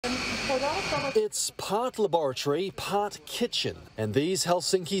It's part laboratory, part kitchen, and these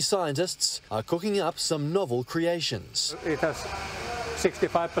Helsinki scientists are cooking up some novel creations. It has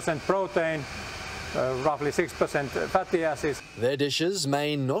 65% protein, roughly 6% fatty acids. Their dishes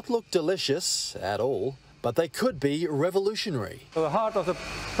may not look delicious at all, but they could be revolutionary. The heart of the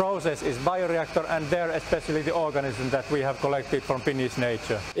process is bioreactor, and there especially the organism that we have collected from Finnish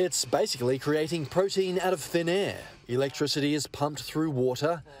nature. It's basically creating protein out of thin air. Electricity is pumped through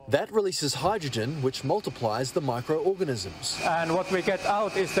water. That releases hydrogen, which multiplies the microorganisms. And what we get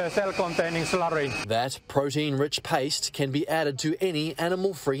out is the cell-containing slurry. That protein-rich paste can be added to any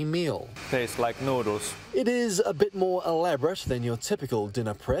animal-free meal. Tastes like noodles. It is a bit more elaborate than your typical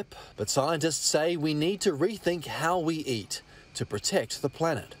dinner prep, but scientists say we need to rethink how we eat to protect the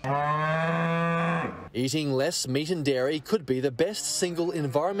planet. Eating less meat and dairy could be the best single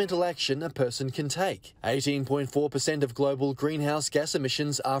environmental action a person can take. 18.4% of global greenhouse gas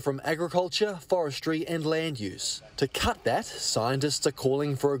emissions are from agriculture, forestry and land use. To cut that, scientists are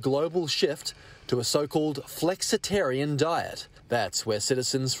calling for a global shift to a so-called flexitarian diet. That's where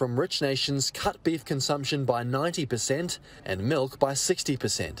citizens from rich nations cut beef consumption by 90% and milk by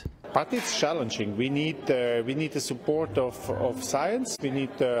 60%. But it's challenging. We need the support of science. We need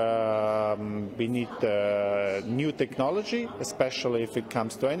new technology, especially if it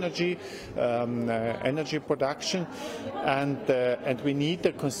comes to energy production, and we need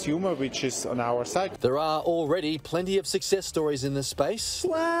a consumer which is on our side. There are already plenty of success stories in this space.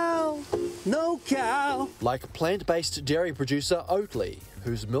 Wow, no cow. Like plant-based dairy producer Oatly,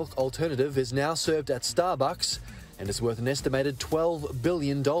 whose milk alternative is now served at Starbucks and is worth an estimated $12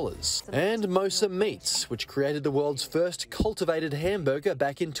 billion. And Mosa Meats, which created the world's first cultivated hamburger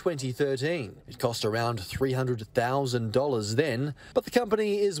back in 2013. It cost around $300,000 then, but the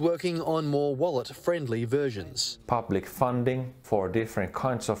company is working on more wallet-friendly versions. Public funding for different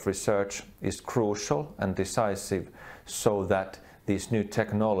kinds of research is crucial and decisive so that these new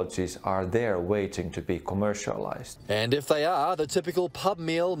technologies are there waiting to be commercialized. And if they are, the typical pub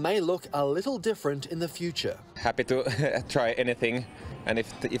meal may look a little different in the future. Happy to try anything, and if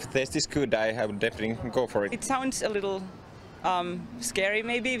the taste is good, I would definitely go for it. It sounds a little scary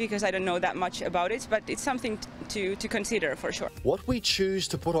maybe, because I don't know that much about it, but it's something to consider for sure. What we choose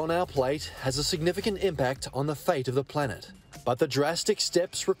to put on our plate has a significant impact on the fate of the planet. But the drastic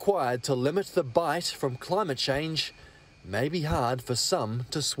steps required to limit the bite from climate change may be hard for some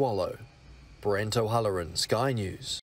to swallow. Brent O'Halloran, Sky News.